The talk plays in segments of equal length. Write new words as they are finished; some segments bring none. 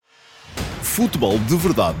Futebol de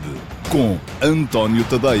Verdade, com António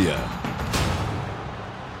Tadeia.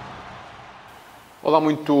 Olá,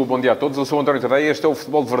 muito bom dia a todos. Eu sou o António Tadeia. Este é o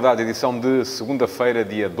Futebol de Verdade, edição de segunda-feira,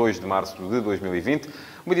 dia 2 de março de 2020.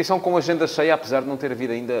 Uma edição com agenda cheia, apesar de não ter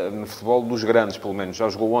havido ainda no futebol dos grandes, pelo menos. Já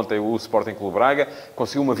jogou ontem o Sporting Clube Braga,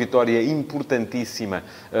 conseguiu uma vitória importantíssima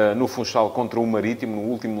no Funchal contra o Marítimo, no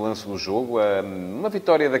último lance do jogo. Uma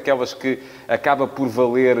vitória daquelas que acaba por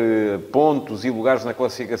valer pontos e lugares na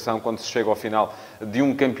classificação quando se chega ao final de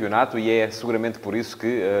um campeonato, e é seguramente por isso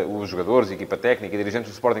que os jogadores, equipa técnica e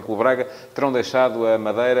dirigentes do Sporting Clube Braga terão deixado a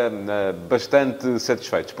Madeira bastante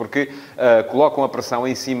satisfeitos, porque colocam a pressão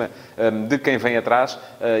em cima de quem vem atrás,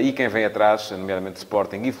 e quem vem atrás, nomeadamente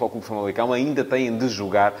Sporting e Futebol Clube de Famalicão, ainda têm de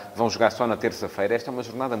jogar, vão jogar só na terça-feira. Esta é uma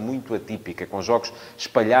jornada muito atípica, com jogos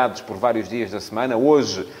espalhados por vários dias da semana.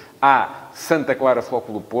 Hoje há Santa Clara Futebol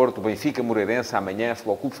Clube do Porto, Benfica Moreirense, amanhã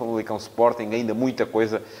Futebol Clube de Famalicão Sporting, ainda muita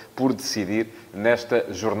coisa por decidir nesta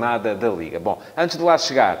jornada da Liga. Bom, antes de lá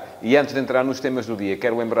chegar e antes de entrar nos temas do dia,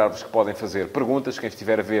 quero lembrar-vos que podem fazer perguntas, quem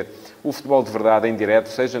estiver a ver o Futebol de Verdade em direto,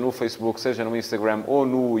 seja no Facebook, seja no Instagram ou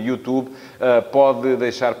no YouTube, pode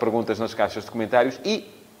deixar perguntas nas caixas de comentários e,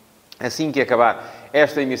 assim que acabar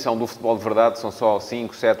esta emissão do Futebol de Verdade, são só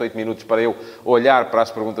 5, 7, 8 minutos para eu olhar para as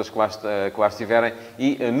perguntas que lá estiverem,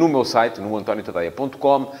 e no meu site, no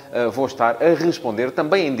antoniotadeia.com, vou estar a responder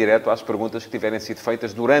também em direto às perguntas que tiverem sido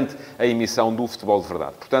feitas durante a emissão do Futebol de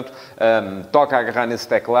Verdade. Portanto, toca a agarrar nesse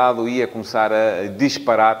teclado e a começar a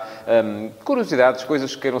disparar curiosidades,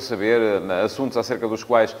 coisas que queiram saber, assuntos acerca dos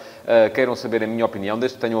quais queiram saber a minha opinião,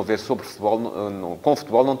 desde que tenham a ver sobre futebol, com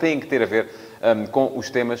futebol, não têm que ter a ver com os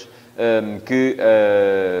temas que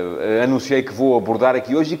anunciei que vou abordar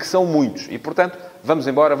aqui hoje e que são muitos. E, portanto, vamos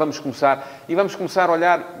embora, vamos começar. E vamos começar a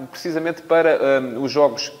olhar precisamente para os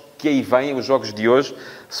jogos que aí vêm, os jogos de hoje.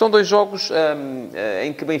 São dois jogos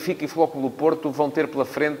em que Benfica e Futebol Clube do Porto vão ter pela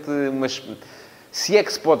frente umas... Se é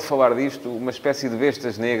que se pode falar disto, uma espécie de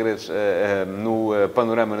bestas negras no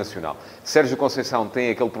panorama nacional. Sérgio Conceição tem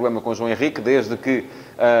aquele problema com João Henrique, desde que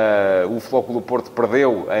o Futebol Clube do Porto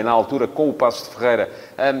perdeu, na altura, com o Passos de Ferreira.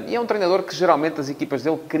 E é um treinador que, geralmente, as equipas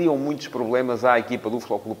dele criam muitos problemas à equipa do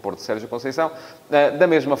Futebol Clube do Porto, Sérgio Conceição. Da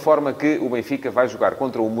mesma forma que o Benfica vai jogar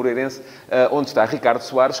contra o Moreirense, onde está Ricardo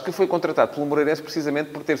Soares, que foi contratado pelo Moreirense precisamente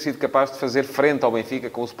por ter sido capaz de fazer frente ao Benfica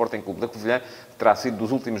com o Sporting Clube da Covilhã. Terá sido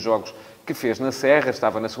dos últimos jogos que fez na Serra,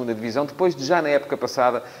 estava na segunda divisão, depois de já na época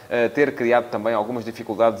passada ter criado também algumas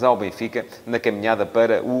dificuldades ao Benfica na caminhada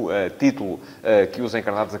para o título que os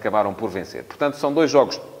encarnados acabaram por vencer. Portanto, são dois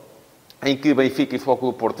jogos em que Benfica e Futebol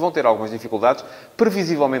Clube do Porto vão ter algumas dificuldades,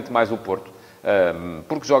 previsivelmente mais o Porto,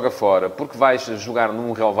 porque joga fora, porque vais jogar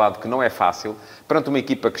num relvado que não é fácil, perante uma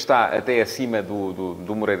equipa que está até acima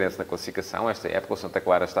do Moreirense na classificação. Esta época o Santa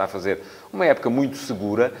Clara está a fazer uma época muito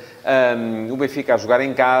segura. O Benfica a jogar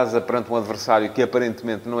em casa, perante um adversário que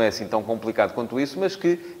aparentemente não é assim tão complicado quanto isso, mas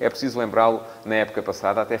que, é preciso lembrá-lo, na época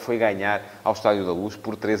passada até foi ganhar ao Estádio da Luz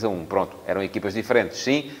por 3-1. Pronto, eram equipas diferentes,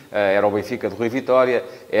 sim. Era o Benfica de Rui Vitória,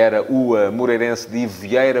 era o Moreirense de Ivo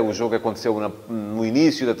Vieira. O jogo aconteceu no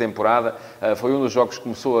início da temporada. Foi um dos jogos que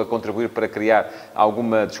começou a contribuir para criar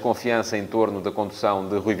alguma desconfiança em torno da condução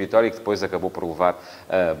de Rui Vitória, que depois acabou por levar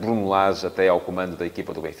Bruno Lage até ao comando da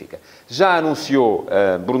equipa do Benfica. Já anunciou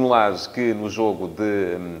Bruno Lage que no jogo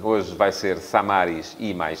de hoje vai ser Samaris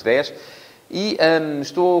e mais 10. E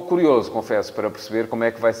estou curioso, confesso, para perceber como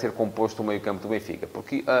é que vai ser composto o meio-campo do Benfica.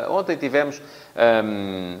 Porque ontem tivemos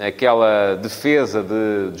aquela defesa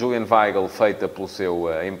de Julian Weigl feita pelo seu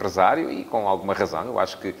empresário, e com alguma razão. Eu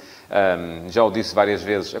acho que, já o disse várias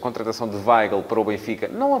vezes, a contratação de Weigl para o Benfica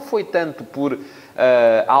não foi tanto por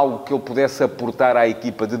algo que ele pudesse aportar à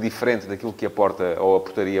equipa de diferente daquilo que aporta ou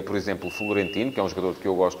aportaria, por exemplo, o Florentino, que é um jogador que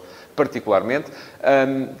eu gosto particularmente.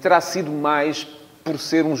 Terá sido mais por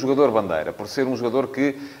ser um jogador bandeira, por ser um jogador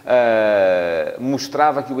que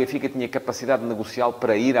mostrava que o Benfica tinha capacidade negocial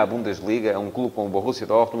para ir à Bundesliga, a um clube como o Borussia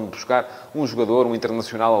Dortmund, buscar um jogador, um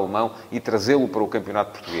internacional alemão, e trazê-lo para o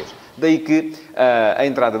campeonato português. Daí que a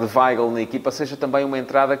entrada de Weigl na equipa seja também uma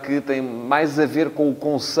entrada que tem mais a ver com o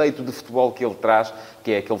conceito de futebol que ele traz,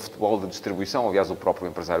 que é aquele futebol de distribuição. Aliás, o próprio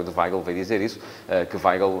empresário de Weigl veio dizer isso, que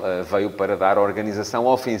Weigl veio para dar organização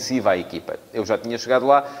ofensiva à equipa. Eu já tinha chegado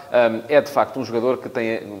lá. É, de facto, um jogador que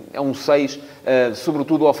é um 6,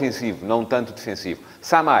 sobretudo ofensivo, não tanto defensivo.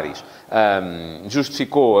 Samaris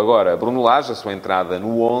justificou agora Bruno Lage, a sua entrada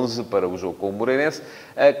no 11 para o jogo com o Moreirense,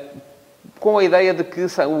 com a ideia de que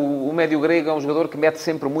o médio grego é um jogador que mete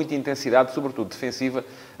sempre muita intensidade, sobretudo defensiva,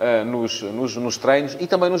 nos treinos e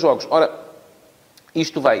também nos jogos. Ora,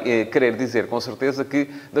 Isto vai querer dizer, com certeza, que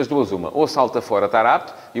das duas uma, ou salta fora estar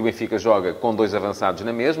apto, e o Benfica joga com 2 avançados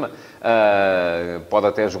na mesma, pode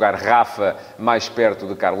até jogar Rafa mais perto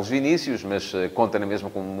de Carlos Vinícius, mas conta na mesma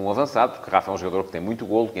como um avançado, porque Rafa é um jogador que tem muito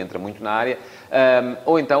golo, que entra muito na área,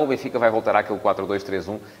 ou então o Benfica vai voltar àquele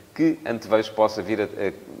 4-2-3-1, que antevejo possa vir a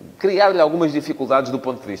criar-lhe algumas dificuldades do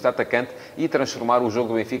ponto de vista atacante e transformar o jogo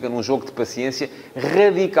do Benfica num jogo de paciência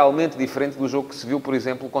radicalmente diferente do jogo que se viu, por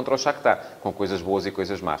exemplo, contra o Shakhtar, com coisas boas e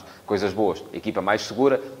coisas más. Coisas boas, a equipa mais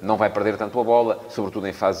segura, não vai perder tanto a bola, sobretudo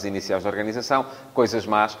em fases iniciais da organização. Coisas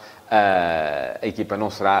más, a equipa não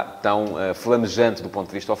será tão flamejante do ponto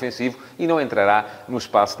de vista ofensivo e não entrará no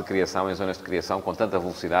espaço de criação, em zonas de criação, com tanta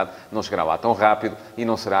velocidade, não chegará lá tão rápido e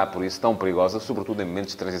não será, por isso, tão perigosa, sobretudo em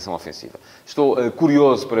momentos de transição ofensiva. Estou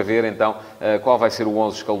curioso para ver, então, qual vai ser o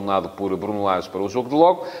 11 escalonado por Bruno Lage para o jogo de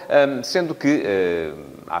logo, sendo que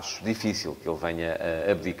acho difícil que ele venha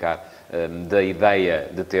a abdicar da ideia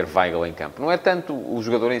de ter Weigl em campo. Não é tanto o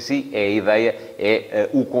jogador em si, é a ideia, é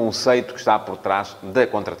o conceito que está por trás da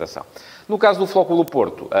contratação. No caso do Futebol do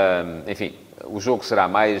Porto, enfim, o jogo será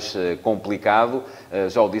mais complicado,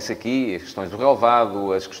 já o disse aqui, as questões do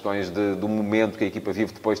relevado, as questões do momento que a equipa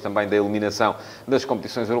vive depois também da eliminação das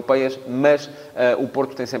competições europeias, mas o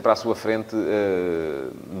Porto tem sempre à sua frente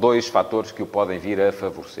 2 fatores que o podem vir a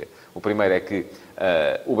favorecer. O primeiro é que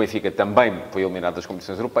o Benfica também foi eliminado das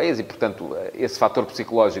competições europeias e, portanto, esse fator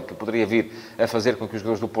psicológico que poderia vir a fazer com que os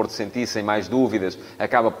jogadores do Porto sentissem mais dúvidas,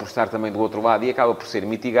 acaba por estar também do outro lado e acaba por ser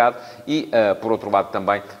mitigado. E, por outro lado,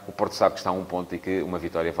 também, o Porto sabe que está a um ponto e que uma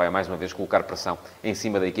vitória vai, mais uma vez, colocar pressão em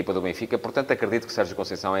cima da equipa do Benfica. Portanto, acredito que Sérgio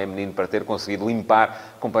Conceição é menino para ter conseguido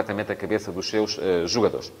limpar completamente a cabeça dos seus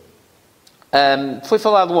jogadores. Foi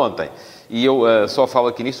falado ontem, e eu só falo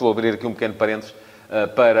aqui nisto, vou abrir aqui um pequeno parênteses,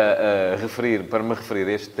 para me referir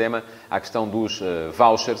a este tema, à questão dos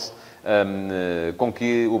vouchers, com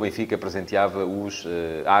que o Benfica presenteava os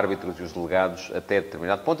árbitros e os delegados até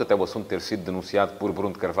determinado ponto, até o assunto ter sido denunciado por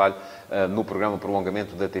Bruno de Carvalho no programa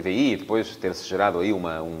Prolongamento da TVI e depois ter-se gerado aí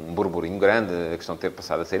um burburinho grande, a questão de ter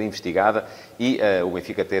passado a ser investigada e o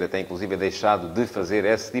Benfica ter até, inclusive, deixado de fazer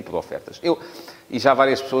esse tipo de ofertas. E já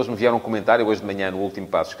várias pessoas me vieram comentário, hoje de manhã, no último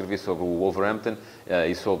passo, escrevi sobre o Wolverhampton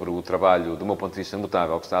e sobre o trabalho, do meu ponto de vista,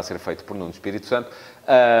 notável, que está a ser feito por Nuno Espírito Santo.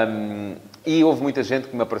 E houve muita gente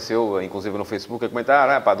que me apareceu, inclusive no Facebook, a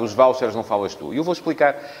comentar, dos vouchers não falas tu. E eu vou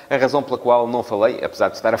explicar a razão pela qual não falei, apesar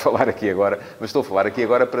de estar a falar aqui agora, mas estou a falar aqui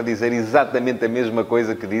agora para dizer exatamente a mesma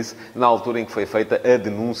coisa que disse na altura em que foi feita a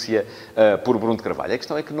denúncia por Bruno de Carvalho. A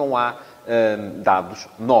questão é que não há dados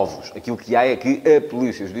novos. Aquilo que há é que a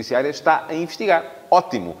Polícia Judiciária está a investigar.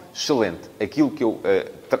 Ótimo, excelente. Aquilo que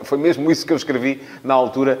foi mesmo isso que eu escrevi na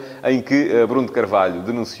altura em que Bruno de Carvalho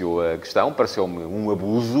denunciou a questão. Pareceu-me um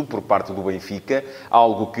abuso por parte do Benfica,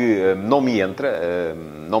 algo que não me entra.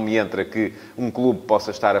 Não me entra que um clube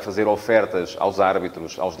possa estar a fazer ofertas aos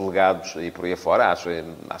árbitros, aos delegados e por aí afora. Acho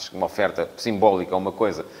que uma oferta simbólica é uma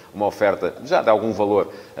coisa, uma oferta já de algum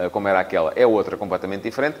valor, como era aquela, é outra completamente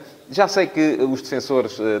diferente. Já sei que os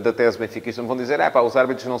defensores da tese benfiquista me vão dizer os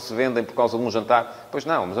árbitros não se vendem por causa de um jantar. Pois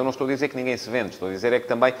não, mas eu não estou a dizer que ninguém se vende. Estou a dizer é que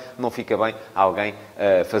também não fica bem alguém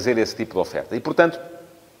fazer esse tipo de oferta. E, portanto,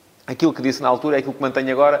 aquilo que disse na altura é aquilo que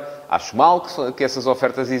mantenho agora. Acho mal que essas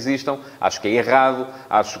ofertas existam. Acho que é errado.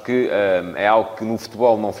 Acho que é algo que no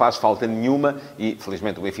futebol não faz falta nenhuma. E,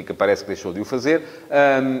 felizmente, o Benfica parece que deixou de o fazer.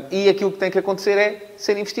 E aquilo que tem que acontecer é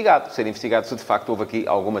ser investigado. Ser investigado se, de facto, houve aqui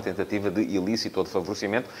alguma tentativa de ilícito ou de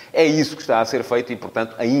favorecimento. É isso que está a ser feito e,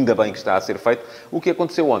 portanto, ainda bem que está a ser feito. O que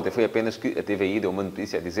aconteceu ontem foi apenas que a TVI deu uma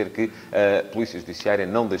notícia a dizer que a Polícia Judiciária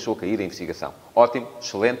não deixou cair a investigação. Ótimo,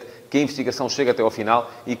 excelente. Que a investigação chegue até ao final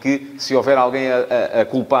e que, se houver alguém a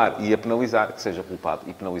culpar e a penalizar, que seja culpado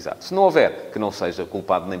e penalizado. Se não houver, que não seja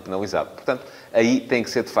culpado nem penalizado. Portanto, aí tem que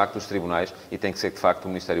ser, de facto, os tribunais e tem que ser, de facto, o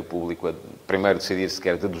Ministério Público a primeiro decidir se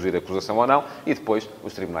quer deduzir a acusação ou não e depois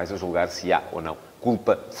os tribunais a julgar se há ou não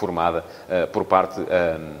culpa formada por parte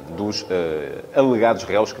dos alegados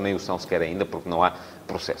réus, que nem o são sequer ainda, porque não há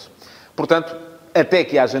processo. Portanto, até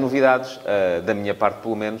que haja novidades, da minha parte,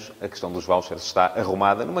 pelo menos, a questão dos vouchers está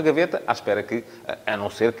arrumada numa gaveta, à espera que, a não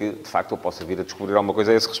ser que, de facto, eu possa vir a descobrir alguma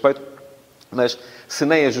coisa a esse respeito, mas se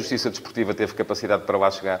nem a Justiça Desportiva teve capacidade para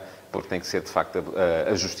lá chegar, porque tem que ser, de facto,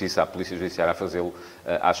 a Justiça, a Polícia Judiciária a fazê-lo,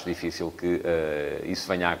 acho difícil que isso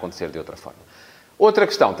venha a acontecer de outra forma. Outra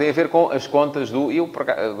questão tem a ver com as contas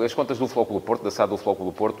as contas do Futebol do Porto, da SAD do Futebol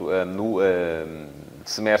do Porto, no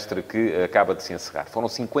semestre que acaba de se encerrar. Foram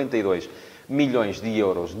 52 milhões de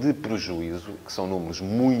euros de prejuízo, que são números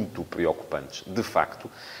muito preocupantes, de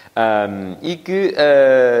facto, e que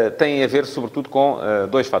têm a ver, sobretudo, com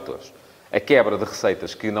 2 fatores. a quebra de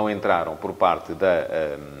receitas que não entraram por parte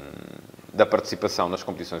da participação nas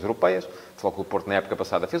competições europeias. O Futebol Clube do Porto, na época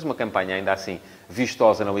passada, fez uma campanha ainda assim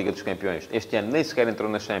vistosa na Liga dos Campeões. Este ano nem sequer entrou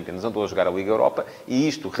na Champions, andou a jogar a Liga Europa, e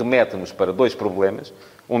isto remete-nos para dois problemas.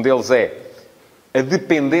 Um deles é a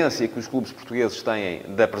dependência que os clubes portugueses têm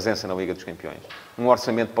da presença na Liga dos Campeões. Um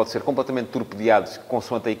orçamento pode ser completamente torpedeado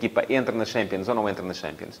consoante a equipa entra na Champions ou não entra na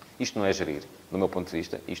Champions. Isto não é gerir, do meu ponto de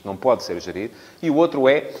vista. Isto não pode ser gerir. E o outro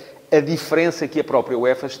é a diferença que a própria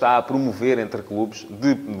UEFA está a promover entre clubes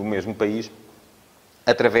do mesmo país,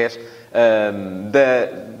 através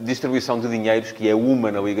da distribuição de dinheiros, que é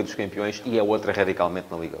uma na Liga dos Campeões e é outra radicalmente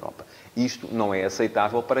na Liga Europa. Isto não é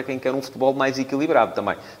aceitável para quem quer um futebol mais equilibrado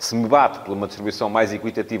também. Se me bato por uma distribuição mais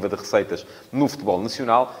equitativa de receitas no futebol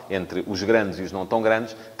nacional, entre os grandes e os não tão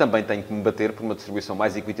grandes, também tenho que me bater por uma distribuição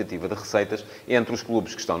mais equitativa de receitas entre os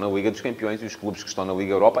clubes que estão na Liga dos Campeões e os clubes que estão na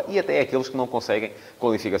Liga Europa, e até aqueles que não conseguem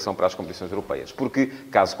qualificação para as competições europeias. Porque,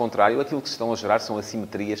 caso contrário, aquilo que se estão a gerar são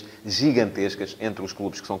assimetrias gigantescas entre os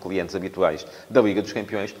clubes que são clientes habituais da Liga dos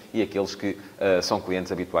Campeões e aqueles que são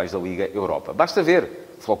clientes habituais da Liga Europa. Basta ver.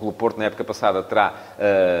 O Futebol Clube do Porto, na época passada, terá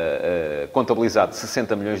contabilizado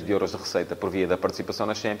 60 milhões de euros de receita por via da participação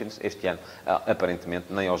na Champions. Este ano, aparentemente,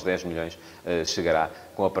 nem aos 10 milhões chegará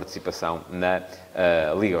com a participação na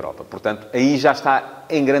Liga Europa. Portanto, aí já está,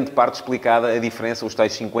 em grande parte, explicada a diferença, os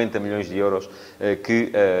tais 50 milhões de euros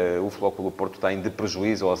que o Futebol Clube do Porto tem de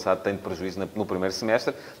prejuízo, ou a SAD tem de prejuízo no primeiro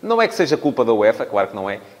semestre. Não é que seja culpa da UEFA, claro que não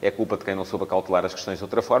é. É culpa de quem não soube cautelar as questões de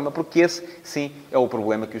outra forma, porque esse, sim, é o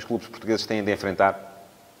problema que os clubes portugueses têm de enfrentar.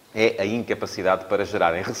 É a incapacidade para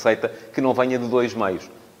gerarem receita que não venha de dois meios.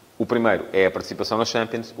 O primeiro é a participação na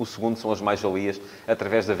Champions, o segundo são as mais-valias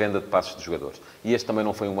através da venda de passos de jogadores. E este também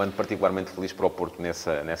não foi um ano particularmente feliz para o Porto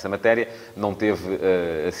nessa matéria. Não teve,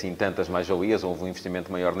 assim, tantas mais-valias, houve um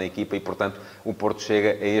investimento maior na equipa e, portanto, o Porto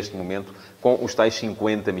chega a este momento com os tais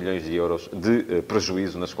 50 milhões de euros de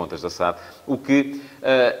prejuízo nas contas da SAD, o que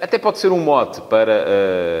até pode ser um mote para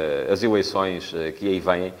as eleições que aí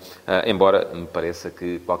vêm, embora me pareça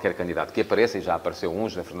que qualquer candidato que apareça, e já apareceu um,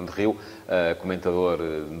 José Fernando Rio, comentador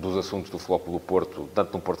dos assuntos do Futebol Clube do Porto,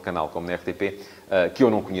 tanto no Porto Canal como na RTP, que eu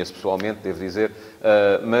não conheço pessoalmente, devo dizer,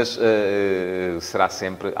 mas será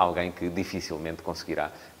sempre alguém que dificilmente conseguirá,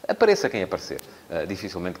 apareça quem aparecer,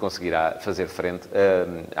 dificilmente conseguirá fazer frente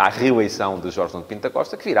à reeleição de Jorge Nuno Pinto da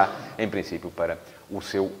Costa, que virá, em princípio, para o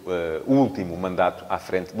seu último mandato à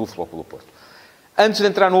frente do Futebol Clube do Porto. Antes de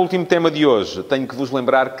entrar no último tema de hoje, tenho que vos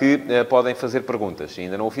lembrar que podem fazer perguntas. Se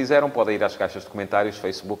ainda não o fizeram, podem ir às caixas de comentários,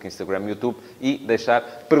 Facebook, Instagram, YouTube, e deixar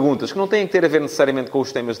perguntas que não têm que ter a ver necessariamente com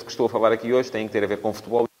os temas de que estou a falar aqui hoje, têm que ter a ver com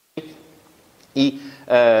futebol. E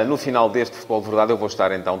no final deste Futebol de Verdade eu vou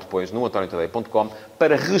estar então depois no antoniotadeia.com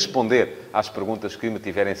para responder às perguntas que me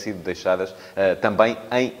tiverem sido deixadas também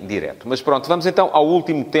em direto. Mas pronto, vamos então ao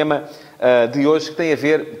último tema de hoje, que tem a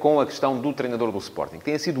ver com a questão do treinador do Sporting.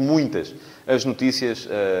 Têm sido muitas as notícias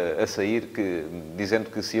a sair dizendo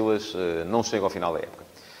que Silas não chega ao final da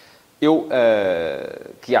época. Eu,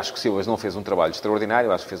 que acho que Silas não fez um trabalho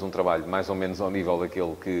extraordinário, acho que fez um trabalho mais ou menos ao nível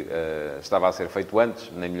daquele que estava a ser feito antes,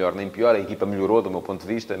 nem melhor nem pior. A equipa melhorou, do meu ponto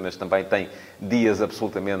de vista, mas também tem dias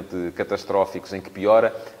absolutamente catastróficos em que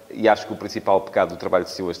piora. E acho que o principal pecado do trabalho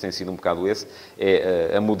de Silas tem sido um bocado esse,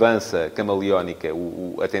 é a mudança camaleónica,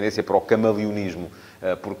 a tendência para o camaleonismo,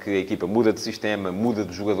 porque a equipa muda de sistema, muda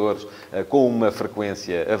de jogadores, com uma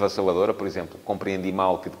frequência avassaladora. Por exemplo, compreendi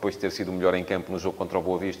mal que depois de ter sido o melhor em campo no jogo contra o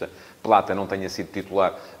Boa Vista, Plata não tenha sido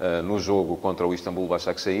titular no jogo contra o Istambul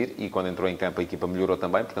Başakşehir, e quando entrou em campo a equipa melhorou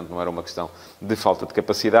também, portanto não era uma questão de falta de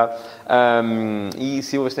capacidade. E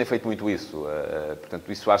Silas tem feito muito isso,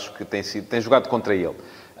 portanto isso acho que tem jogado contra ele.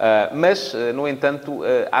 Mas, no entanto,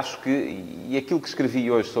 acho que, e aquilo que escrevi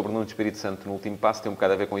hoje sobre Nuno Espírito Santo no último passo tem um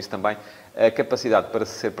bocado a ver com isso também, a capacidade para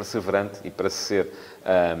ser perseverante e para ser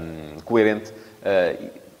coerente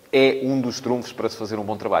é um dos trunfos para se fazer um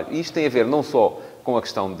bom trabalho. E isto tem a ver não só com a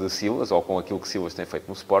questão de Silas, ou com aquilo que Silas tem feito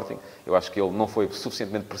no Sporting. Eu acho que ele não foi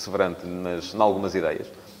suficientemente perseverante em algumas ideias.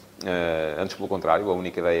 Antes, pelo contrário, a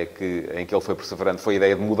única ideia em que ele foi perseverante foi a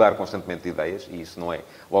ideia de mudar constantemente de ideias, e isso não é,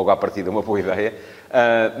 logo à partida, uma boa ideia.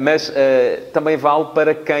 Mas também vale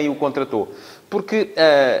para quem o contratou. Porque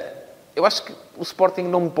eu acho que o Sporting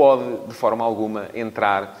não pode, de forma alguma,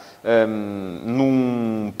 entrar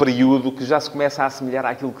num período que já se começa a assemelhar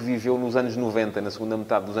àquilo que viveu nos anos 90, na segunda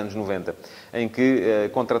metade dos anos 90, em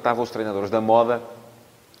que contratava os treinadores da moda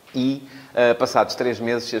E, passados 3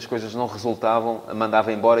 meses, se as coisas não resultavam,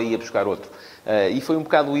 mandava embora e ia buscar outro. E foi um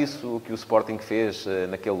bocado isso que o Sporting fez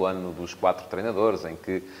naquele ano dos 4 treinadores, em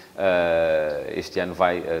que este ano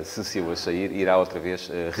vai, se Silas sair, irá outra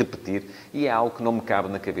vez repetir. E é algo que não me cabe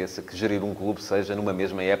na cabeça que gerir um clube seja, numa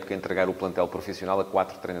mesma época, entregar o plantel profissional a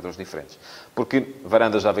 4 treinadores diferentes. Porque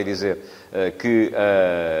Varanda já veio dizer que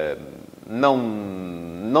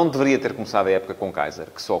não deveria ter começado a época com Kaiser,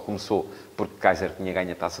 que só começou porque Kaiser tinha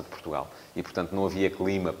ganho a Taça de Portugal e, portanto, não havia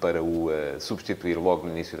clima para o substituir logo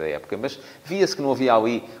no início da época. Mas via-se que não havia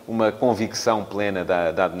ali uma convicção plena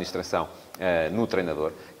da administração no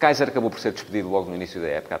treinador. Kaiser acabou por ser despedido logo no início da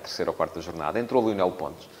época, à 3ª ou 4ª jornada. Entrou Lionel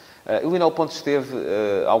Pontes. O Lionel Pontes esteve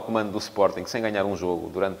ao comando do Sporting sem ganhar um jogo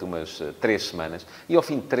durante umas 3 semanas. E ao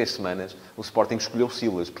fim de 3 semanas, o Sporting escolheu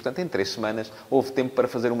Silas. Portanto, em 3 semanas, houve tempo para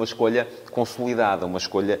fazer uma escolha consolidada. Uma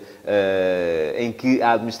escolha em que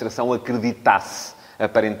a administração acreditasse.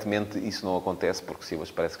 Aparentemente, isso não acontece, porque Silas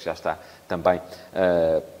parece que já está também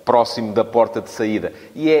próximo da porta de saída.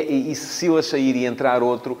 E se Silas sair e entrar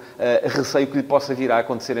outro, receio que lhe possa vir a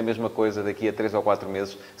acontecer a mesma coisa daqui a 3 ou 4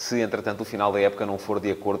 meses, se, entretanto, o final da época não for de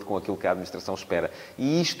acordo com aquilo que a administração espera.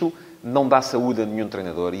 E isto não dá saúde a nenhum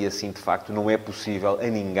treinador e, assim, de facto, não é possível a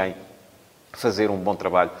ninguém fazer um bom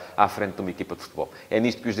trabalho à frente de uma equipa de futebol. É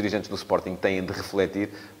nisto que os dirigentes do Sporting têm de refletir,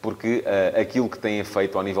 porque aquilo que têm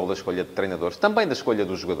feito ao nível da escolha de treinadores, também da escolha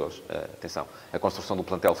dos jogadores, atenção, a construção do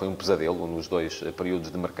plantel foi um pesadelo nos 2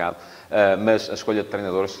 períodos de mercado, mas a escolha de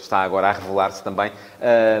treinadores está agora a revelar-se também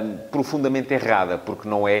profundamente errada, porque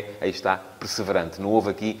não é, aí está, perseverante. Não houve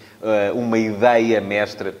aqui uma ideia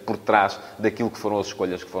mestra por trás daquilo que foram as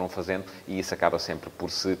escolhas que foram fazendo, e isso acaba sempre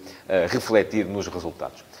por se refletir nos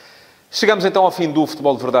resultados. Chegamos então ao fim do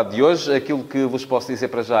Futebol de Verdade de hoje. Aquilo que vos posso dizer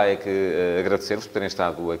para já é que agradecer-vos por terem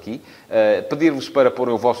estado aqui, pedir-vos para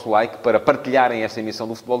porem o vosso like, para partilharem esta emissão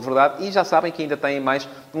do Futebol de Verdade e já sabem que ainda têm mais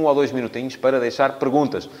 1 ou 2 minutinhos para deixar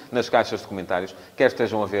perguntas nas caixas de comentários, quer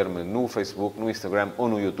estejam a ver-me no Facebook, no Instagram ou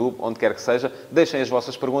no YouTube, onde quer que seja, deixem as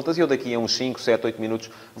vossas perguntas e eu daqui a uns 5, 7, 8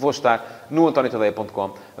 minutos vou estar no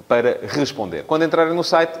antoniotadeia.com para responder. Quando entrarem no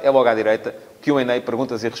site, é logo à direita, Q&A,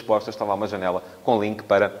 perguntas e respostas, está lá uma janela com link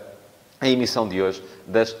para a emissão de hoje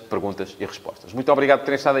das perguntas e respostas. Muito obrigado por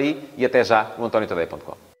terem estado aí e até já no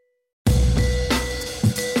antoniotadeia.com.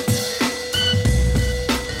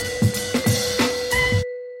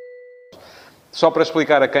 Só para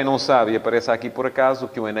explicar a quem não sabe e apareça aqui por acaso, o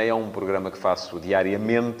Q&A é um programa que faço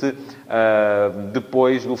diariamente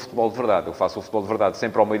depois do Futebol de Verdade. Eu faço o Futebol de Verdade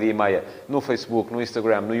sempre ao 12h30 no Facebook, no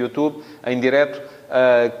Instagram, no YouTube, em direto.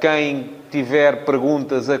 Quem tiver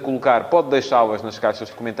perguntas a colocar pode deixá-las nas caixas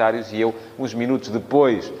de comentários e eu, uns minutos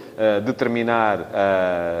depois de terminar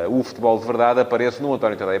o Futebol de Verdade, apareço no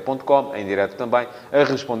antoniotadeia.com, em direto também, a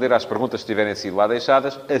responder às perguntas que tiverem sido lá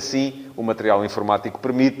deixadas. Assim, o material informático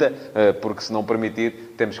permita, porque se não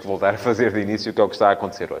permitir, temos que voltar a fazer de início, que é o que está a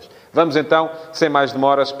acontecer hoje. Vamos então, sem mais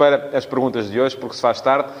demoras, para as perguntas de hoje, porque se faz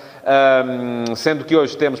tarde. Sendo que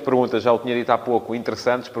hoje temos perguntas, já o tinha dito há pouco,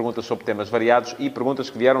 interessantes, perguntas sobre temas variados e perguntas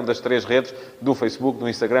que vieram das 3 redes, do Facebook, do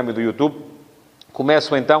Instagram e do YouTube.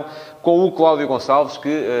 Começo então com o Cláudio Gonçalves,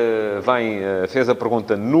 que fez a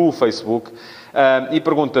pergunta no Facebook. E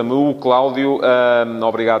pergunta-me o Cláudio,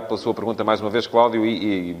 obrigado pela sua pergunta mais uma vez, Cláudio,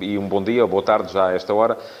 e um bom dia, ou boa tarde já a esta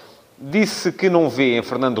hora. Disse que não vê em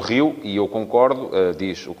Fernando Rio, e eu concordo,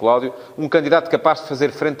 diz o Cláudio, um candidato capaz de fazer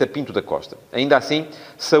frente a Pinto da Costa. Ainda assim,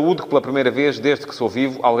 saúde que pela primeira vez, desde que sou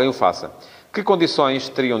vivo, alguém o faça. Que condições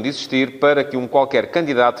teriam de existir para que um qualquer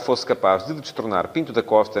candidato fosse capaz de destornar Pinto da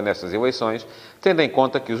Costa nestas eleições, tendo em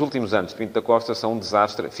conta que os últimos anos de Pinto da Costa são um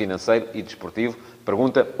desastre financeiro e desportivo?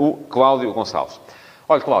 Pergunta o Cláudio Gonçalves.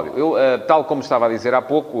 Olha, Cláudio, eu, tal como estava a dizer há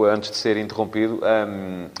pouco, antes de ser interrompido,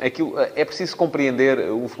 é preciso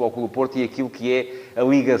compreender o Futebol Clube do Porto e aquilo que é a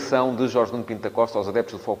ligação de Jorge Nuno Pinto da Costa aos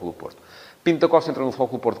adeptos do Futebol Clube do Porto. Pinto da Costa entrou no Futebol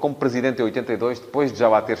Clube do Porto como presidente em 82, depois de já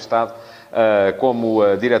lá ter estado como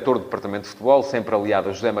diretor do departamento de futebol, sempre aliado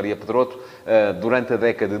a José Maria Pedroto, durante a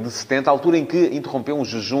década de 70, altura em que interrompeu um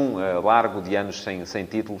jejum largo de anos sem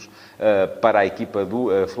títulos para a equipa do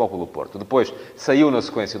Futebol Clube do Porto. Depois saiu na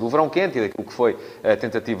sequência do verão quente e daquilo que foi a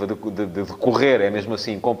tentativa de correr, é mesmo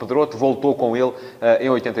assim, com Pedroto, voltou com ele em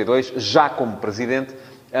 82, já como presidente,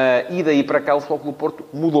 e daí para cá o Futebol Clube do Porto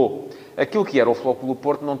mudou. Aquilo que era o Futebol Clube do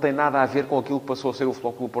Porto não tem nada a ver com aquilo que passou a ser o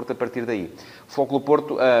Futebol Clube do Porto a partir daí. O Futebol Clube do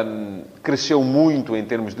Porto cresceu muito em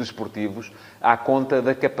termos desportivos à conta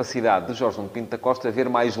da capacidade de Jorge Nuno Pinto da Costa ver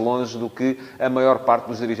mais longe do que a maior parte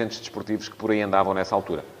dos dirigentes desportivos que por aí andavam nessa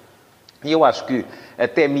altura. E eu acho que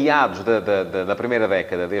até meados da primeira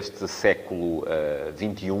década deste século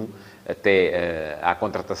XXI, até à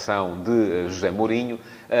contratação de José Mourinho,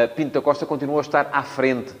 Pinto da Costa continua a estar à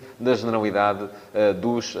frente da generalidade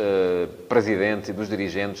dos presidentes e dos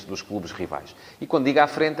dirigentes dos clubes rivais. E quando digo à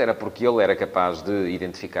frente, era porque ele era capaz de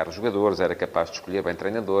identificar os jogadores, era capaz de escolher bem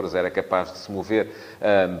treinadores, era capaz de se mover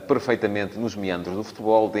perfeitamente nos meandros do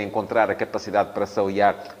futebol, de encontrar a capacidade para se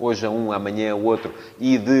aliar hoje a um, amanhã a outro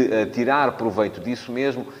e de tirar proveito disso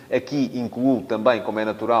mesmo. Aqui incluo também, como é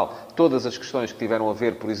natural, todas as questões que tiveram a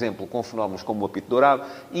ver, por exemplo, com fenómenos como o apito dourado,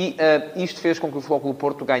 e isto fez com que o Futebol Clube do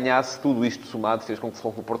Porto ganhasse, tudo isto somado, fez com que o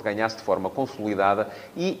Futebol Clube do Porto ganhasse de forma consolidada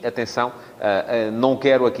e, atenção, não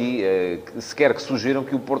quero aqui sequer que sugiram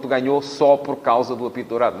que o Porto ganhou só por causa do apito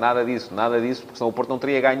dourado. Nada disso, porque senão o Porto não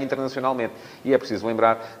teria ganho internacionalmente. E é preciso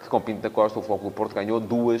lembrar que com Pinto da Costa o Futebol Clube do Porto ganhou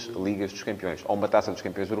 2 Ligas dos Campeões. Ou uma Taça dos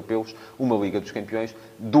Campeões Europeus, uma Liga dos Campeões,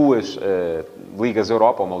 2 Ligas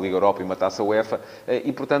Europa, uma Liga Europa e uma Taça UEFA,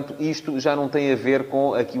 e, portanto, isto já não tem a ver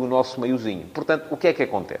com aqui o nosso meiozinho. Portanto, o que é que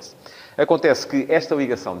acontece? Acontece que esta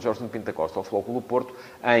ligação de Jorge Nuno Pinto da Costa ao Futebol Clube do Porto,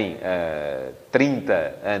 em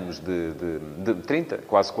 30 anos 30,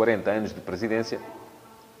 quase 40 anos de presidência,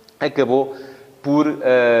 acabou por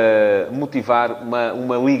motivar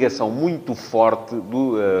uma ligação muito forte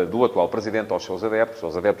do atual presidente aos seus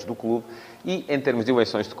adeptos do clube, e, em termos de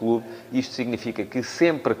eleições de clube, isto significa que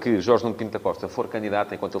sempre que Jorge Nuno Pinto da Costa for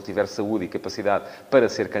candidato, enquanto ele tiver saúde e capacidade para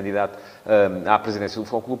ser candidato à presidência do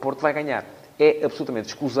Futebol Clube do Porto, vai ganhar. É absolutamente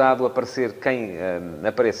escusado aparecer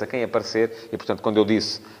apareça quem aparecer, e, portanto, quando eu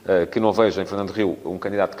disse que não vejo em Fernando Rio um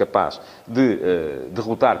candidato capaz de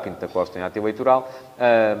derrotar Pinto da Costa em ato eleitoral,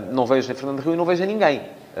 não vejo em Fernando Rio e não vejo em ninguém,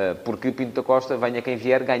 porque Pinto da Costa, venha quem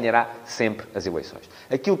vier, ganhará sempre as eleições.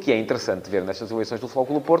 Aquilo que é interessante ver nestas eleições do Futebol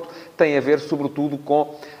Clube do Porto tem a ver, sobretudo,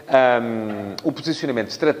 com o posicionamento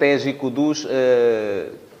estratégico dos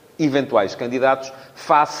eventuais candidatos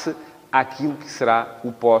face àquilo que será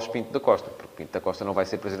o pós-Pinto da Costa, porque Pinto da Costa não vai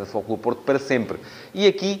ser presidente do Futebol Clube do Porto para sempre. E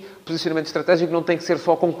aqui, posicionamento estratégico não tem que ser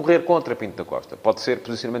só concorrer contra Pinto da Costa. Pode ser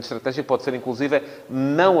posicionamento estratégico, pode ser, inclusive,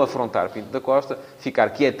 não afrontar Pinto da Costa, ficar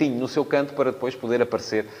quietinho no seu canto para depois poder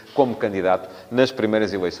aparecer como candidato nas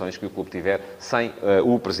primeiras eleições que o clube tiver sem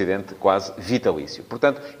o presidente quase vitalício.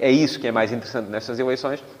 Portanto, é isso que é mais interessante nestas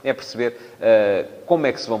eleições, é perceber como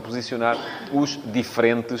é que se vão posicionar os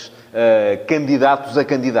diferentes candidatos a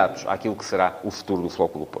candidatos àquilo que será o futuro do Futebol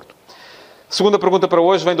Clube do Porto. Segunda pergunta para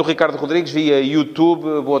hoje vem do Ricardo Rodrigues, via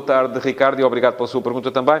YouTube. Boa tarde, Ricardo, e obrigado pela sua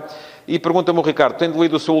pergunta também. E pergunta-me o Ricardo, tendo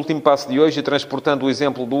lido o seu último passo de hoje e transportando o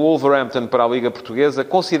exemplo do Wolverhampton para a Liga Portuguesa,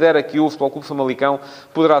 considera que o Futebol Clube Famalicão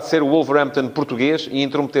poderá ser o Wolverhampton português e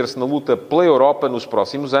intrometer-se na luta pela Europa nos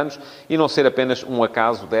próximos anos e não ser apenas um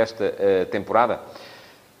acaso desta temporada?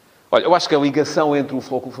 Olha, eu acho que a ligação entre o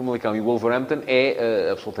Futebol Clube Famalicão e o Wolverhampton é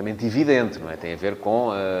absolutamente evidente, não é? Tem a ver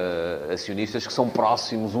com acionistas que são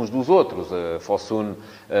próximos uns dos outros. A Fosun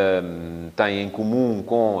tem em comum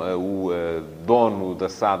com o dono da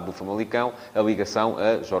SAD do Famalicão a ligação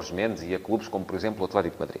a Jorge Mendes e a clubes como, por exemplo, o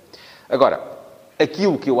Atlético de Madrid. Agora,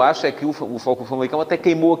 aquilo que eu acho é que o Futebol Clube Famalicão até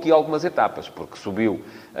queimou aqui algumas etapas, porque subiu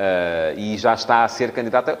e já está a ser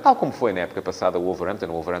candidato, tal como foi na época passada o Wolverhampton.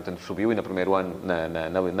 O Wolverhampton subiu e no primeiro ano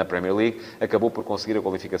na Premier League acabou por conseguir a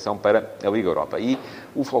qualificação para a Liga Europa. E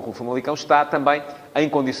o Futebol Clube Famalicão está também em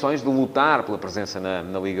condições de lutar pela presença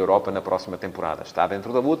na Liga Europa na próxima temporada. Está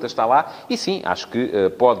dentro da luta, está lá, e sim, acho que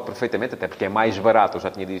pode perfeitamente, até porque é mais barato, eu já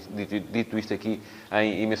tinha dito isto aqui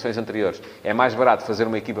em emissões anteriores, é mais barato fazer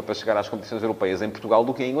uma equipa para chegar às competições europeias em Portugal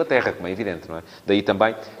do que em Inglaterra, como é evidente, não é? Daí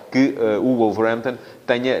também que o Wolverhampton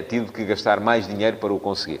tenha tido que gastar mais dinheiro para o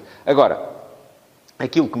conseguir. Agora,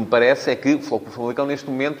 aquilo que me parece é que o Famalicão, neste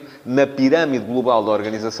momento, na pirâmide global da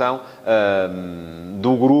organização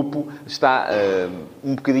do grupo, está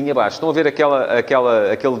um bocadinho abaixo. Estão a ver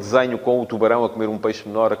aquele desenho com o tubarão a comer um peixe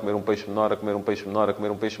menor, a comer um peixe menor, a comer um peixe menor, a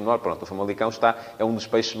comer um peixe menor? Pronto, o Famalicão é um dos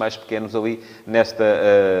peixes mais pequenos ali nesta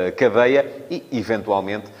cadeia e,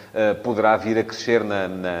 eventualmente, poderá vir a crescer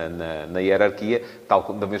na hierarquia,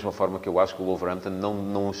 da mesma forma que eu acho que o Wolverhampton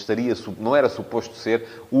não era suposto ser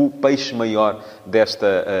o peixe maior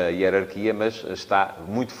desta hierarquia, mas está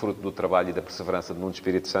muito fruto do trabalho e da perseverança de Nuno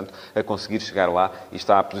Espírito Santo a conseguir chegar lá e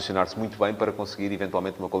está a posicionar-se muito bem para conseguir,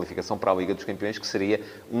 eventualmente, uma qualificação para a Liga dos Campeões, que seria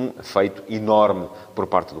um feito enorme por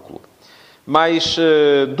parte do clube. Mais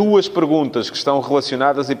duas perguntas que estão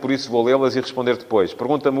relacionadas e, por isso, vou lê-las e responder depois.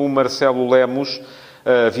 Pergunta-me o Marcelo Lemos,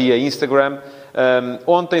 via Instagram.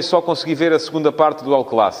 Ontem só consegui ver a segunda parte do El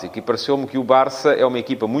Clássico e pareceu-me que o Barça é uma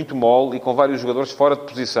equipa muito mole e com vários jogadores fora de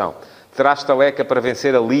posição. Terá estaleca para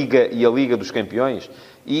vencer a Liga e a Liga dos Campeões?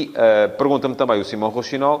 E pergunta-me também o Simão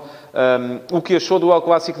Rochinol o que achou do El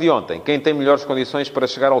Clássico de ontem. Quem tem melhores condições para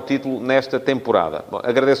chegar ao título nesta temporada? Bom,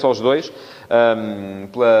 agradeço aos dois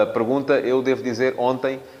pela pergunta. Eu devo dizer,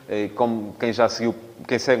 ontem, como quem já seguiu,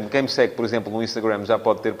 quem me segue, por exemplo, no Instagram já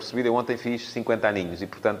pode ter percebido, eu ontem fiz 50 aninhos e,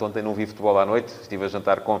 portanto, ontem não vi futebol à noite. Estive a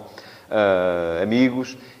jantar com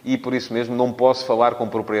amigos e, por isso mesmo, não posso falar com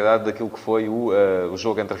propriedade daquilo que foi o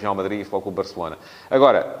jogo entre Real Madrid e Futebol Clube Barcelona.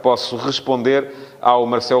 Agora, posso responder ao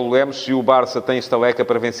Marcelo Lemos se o Barça tem estaleca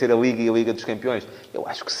para vencer a Liga e a Liga dos Campeões. Eu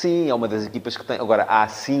acho que sim, é uma das equipas que tem. Agora, há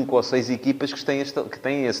 5 ou 6 equipas que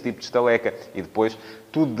têm esse tipo de estaleca e depois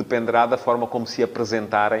tudo dependerá da forma como se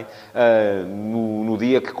apresentarem no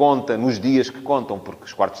dia que conta, nos dias que contam, porque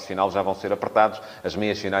os quartos de final já vão ser apertados, as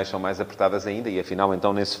meias finais são mais apertadas ainda e a final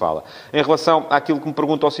então nem se fala. Em relação àquilo que me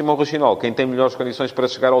pergunta ao Simão Rochinol, quem tem melhores condições para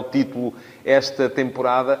chegar ao título esta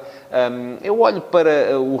temporada, eu olho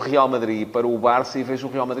para o Real Madrid e para o Barça e vejo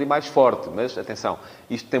o Real Madrid mais forte, mas atenção,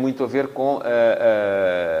 isto tem muito a ver com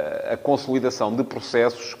a consolidação de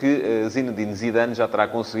processos que Zinedine Zidane já terá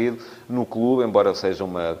conseguido no clube, embora seja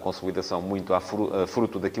uma consolidação muito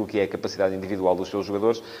fruto daquilo que é a capacidade individual dos seus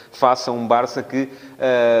jogadores, faça um Barça que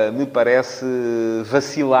me parece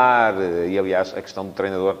vacilar. E, aliás, a questão do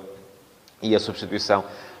treinador e a substituição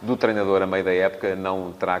do treinador a meio da época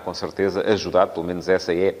não terá, com certeza, ajudado. Pelo menos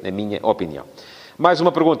essa é a minha opinião. Mais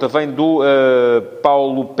uma pergunta vem do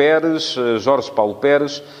Paulo Pérez, Jorge Paulo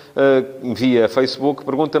Pérez, via Facebook.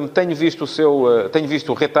 Pergunta-me, tenho visto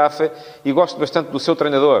o Getafe e gosto bastante do seu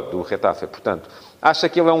treinador, do Getafe, portanto. Acha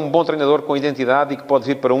que ele é um bom treinador com identidade e que pode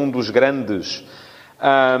vir para um dos grandes?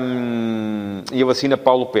 E ele assina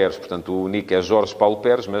Paulo Pérez, portanto o nick é Jorge Paulo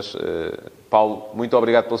Pérez, mas Paulo, muito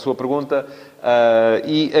obrigado pela sua pergunta.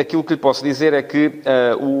 E aquilo que lhe posso dizer é que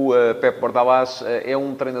o Pep Bordalás é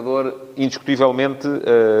um treinador indiscutivelmente,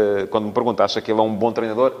 quando me pergunta, acha que ele é um bom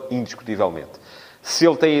treinador? Indiscutivelmente. Se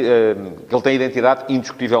ele tem identidade,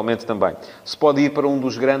 indiscutivelmente também. Se pode ir para um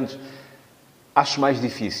dos grandes, acho mais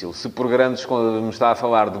difícil. Se por grandes, quando me está a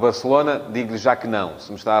falar de Barcelona, digo-lhe já que não. Se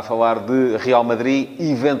me está a falar de Real Madrid,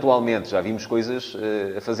 eventualmente. Já vimos coisas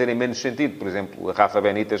a fazerem menos sentido. Por exemplo, Rafa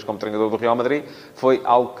Benítez como treinador do Real Madrid foi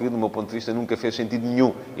algo que, do meu ponto de vista, nunca fez sentido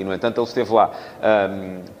nenhum. E, no entanto, ele esteve lá.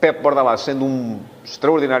 Pep Bordalás, sendo um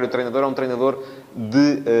extraordinário treinador, é um treinador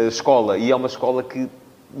de escola. E é uma escola que,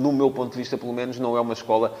 no meu ponto de vista, pelo menos, não é uma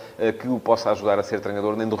escola que o possa ajudar a ser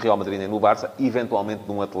treinador nem do Real Madrid nem do Barça, eventualmente de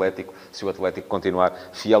um Atlético, se o Atlético continuar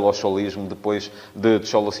fiel ao cholismo depois de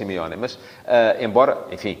Cholo Simeone. Mas, embora,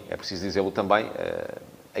 enfim, é preciso dizê-lo também,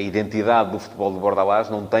 a identidade do futebol de Bordalás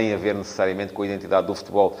não tem a ver necessariamente com a identidade do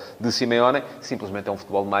futebol de Simeone, simplesmente é um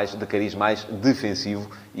futebol de cariz mais defensivo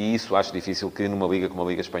e isso acho difícil que numa liga como a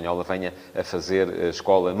Liga Espanhola venha a fazer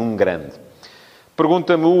escola num grande.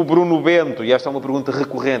 Pergunta-me o Bruno Bento, e esta é uma pergunta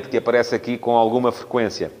recorrente que aparece aqui com alguma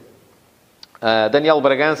frequência. Daniel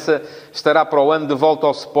Bragança estará para o ano de volta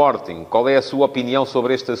ao Sporting. Qual é a sua opinião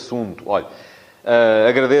sobre este assunto? Olha,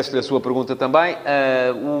 agradeço-lhe a sua pergunta também.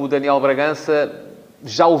 O Daniel Bragança,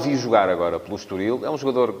 já o vi jogar agora pelo Estoril. É um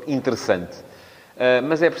jogador interessante.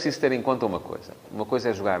 Mas é preciso ter em conta uma coisa. Uma coisa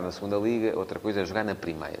é jogar na segunda Liga, outra coisa é jogar na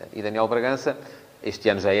primeira. E Daniel Bragança, este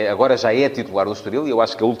ano agora já é titular do Estoril, e eu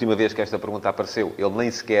acho que a última vez que esta pergunta apareceu, ele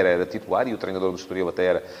nem sequer era titular, e o treinador do Estoril até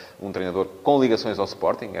era um treinador com ligações ao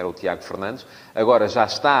Sporting, era o Tiago Fernandes. Agora já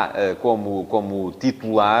está como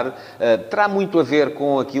titular. Terá muito a ver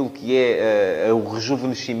com aquilo que é o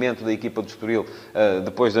rejuvenescimento da equipa do Estoril,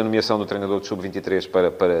 depois da nomeação do treinador de Sub-23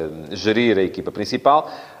 para gerir a equipa principal.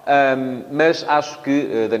 Mas acho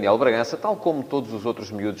que Daniel Bragança, tal como todos os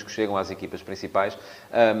outros miúdos que chegam às equipas principais,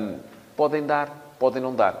 podem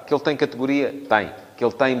não dar. Que ele tem categoria? Tem. Que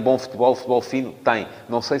ele tem bom futebol fino? Tem.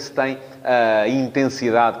 Não sei se tem a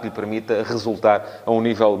intensidade que lhe permita resultar a um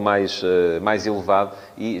nível mais elevado,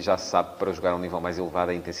 e já se sabe que para jogar a um nível mais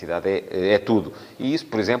elevado a intensidade é tudo. E isso,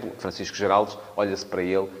 por exemplo, Francisco Geraldes, olha-se para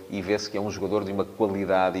ele e vê-se que é um jogador de uma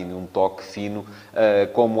qualidade e de um toque fino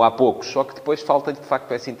como há poucos. Só que depois falta-lhe, de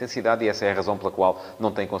facto, essa intensidade, e essa é a razão pela qual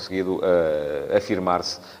não tem conseguido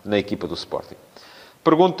afirmar-se na equipa do Sporting.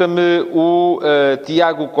 Pergunta-me o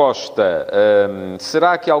Tiago Costa,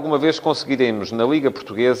 será que alguma vez conseguiremos, na Liga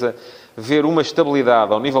Portuguesa, ver uma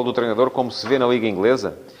estabilidade ao nível do treinador como se vê na Liga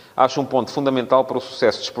Inglesa? Acho um ponto fundamental para o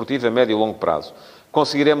sucesso desportivo a médio e longo prazo.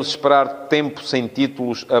 Conseguiremos esperar tempo sem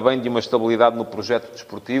títulos a bem de uma estabilidade no projeto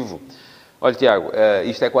desportivo? Olha, Tiago,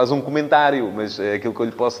 isto é quase um comentário, mas aquilo que eu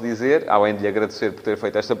lhe posso dizer, além de lhe agradecer por ter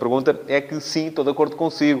feito esta pergunta, é que sim, estou de acordo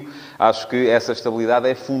consigo. Acho que essa estabilidade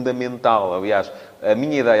é fundamental. Aliás, a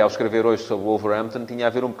minha ideia ao escrever hoje sobre o Wolverhampton tinha a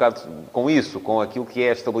ver um bocado com isso, com aquilo que é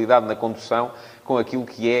a estabilidade na condução, com aquilo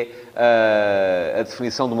que é a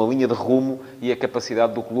definição de uma linha de rumo e a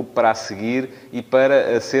capacidade do clube para a seguir e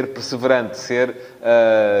para ser perseverante, ser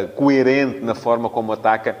coerente na forma como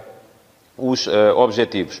ataca os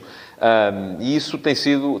objetivos. E isso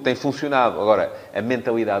tem funcionado. Agora, a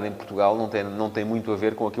mentalidade em Portugal não tem muito a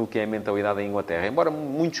ver com aquilo que é a mentalidade em Inglaterra. Embora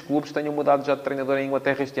muitos clubes tenham mudado já de treinador em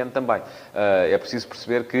Inglaterra este ano também. É preciso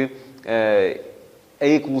perceber que a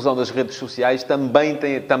eclosão das redes sociais também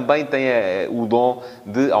tem o dom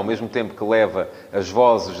de, ao mesmo tempo que leva as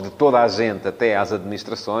vozes de toda a gente até às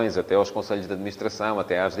administrações, até aos conselhos de administração,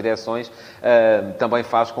 até às direções, também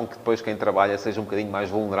faz com que depois quem trabalha seja um bocadinho mais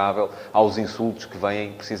vulnerável aos insultos que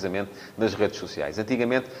vêm precisamente nas redes sociais.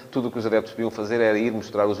 Antigamente, tudo o que os adeptos podiam fazer era ir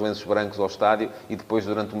mostrar os lenços brancos ao estádio e depois,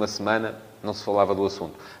 durante uma semana, não se falava do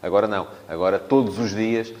assunto. Agora não. Agora, todos os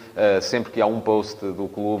dias, sempre que há um post do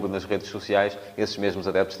clube nas redes sociais, esses mesmos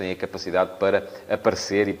adeptos têm a capacidade para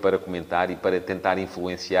aparecer e para comentar e para tentar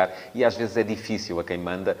influenciar. E às vezes é difícil a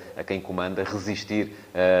quem comanda, resistir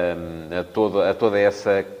a toda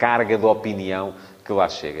essa carga de opinião que lá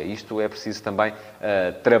chega. Isto é preciso também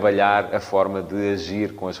trabalhar a forma de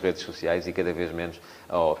agir com as redes sociais e cada vez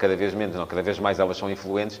mais elas são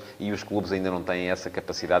influentes e os clubes ainda não têm essa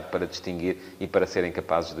capacidade para distinguir e para serem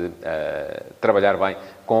capazes de trabalhar bem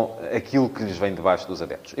com aquilo que lhes vem debaixo dos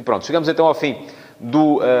adeptos. E pronto, chegamos então ao fim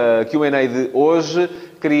do Q&A de hoje.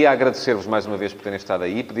 Queria agradecer-vos mais uma vez por terem estado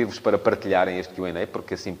aí, pedir-vos para partilharem este Q&A,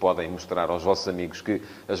 porque assim podem mostrar aos vossos amigos que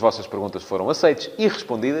as vossas perguntas foram aceites e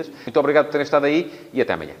respondidas. Muito obrigado por terem estado aí e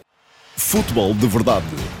até amanhã. Futebol de Verdade,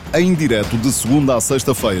 em direto de segunda a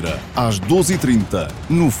sexta-feira, às 12h30,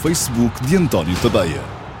 no Facebook de António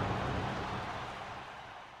Tadeia.